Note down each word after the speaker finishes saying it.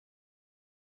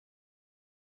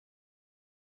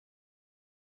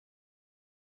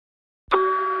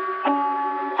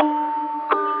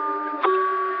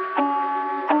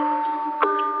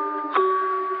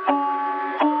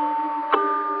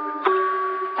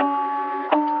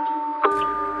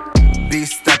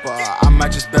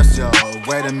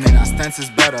wait a minute, our stance is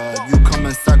better, you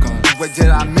coming second. Wait, did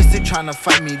I miss it? Trying to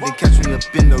fight me, then catch me up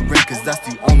in the ring, cause that's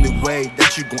the only way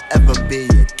that you gon' ever be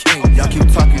a king. Y'all keep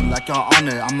talking like y'all on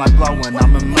it, I'm like glowing,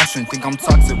 I'm in motion. Think I'm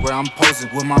toxic where I'm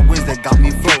posing, with my wings that got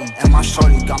me floating, and my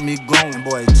shorty got me glowing.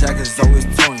 Boy, Jack is always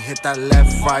towing, hit that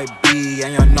left, right, B,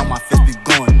 and you know my fist be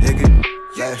going, nigga.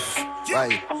 Left,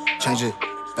 right, change it,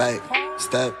 back,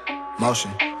 step,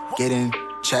 motion, get in,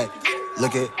 check,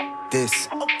 look at this,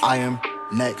 I am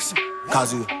next,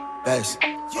 cause you best.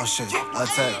 Oh shit,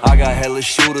 attack. I got hella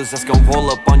shooters that's gon'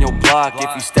 roll up on your block. If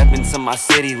you step into my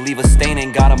city, leave a stain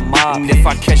and got a mop. And if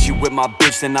I catch you with my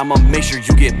bitch, then I'ma make sure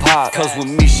you get popped. Cause with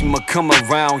me, she ma come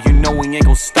around, you know we ain't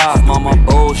gon' stop. Mama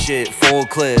bullshit, full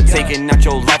clip, taking out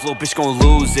your life, little bitch gon'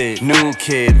 lose it. New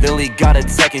kid, Lily got a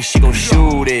tech and she gon'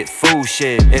 shoot it. Fool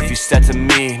shit, if you step to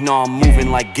me, know I'm moving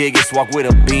like Gigas, walk with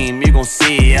a beam, you gon'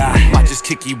 see. Might just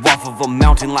kick you off of a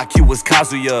mountain like you was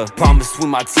Kazuya. Promise when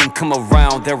my team come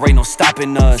around, there ain't no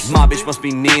stopping us. My bitch must be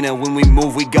Nina, when we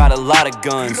move we got a lot of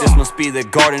guns. This must be the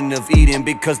Garden of Eden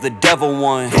because the devil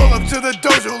won. Pull up to the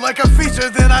dojo like a feature,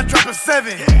 then I drop a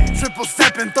 7. Triple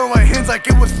stepping, throwing hands like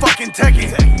it was fucking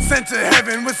Tekken. Sent to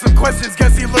heaven with some questions,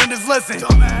 guess he learned his lesson.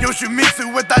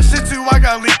 Yoshimitsu with that shit too, I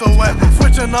got lethal weapons.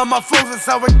 Switching on my flows, that's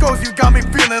how it goes, you got me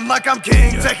feeling like I'm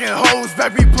king. Taking hoes,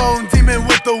 back me blown, demon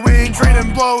with the wing.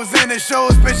 Trading blows and it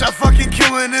shows, bitch, I fucking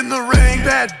killing in the ring.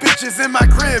 Bad bitches in my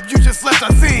crib, you just left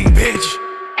unseen, bitch.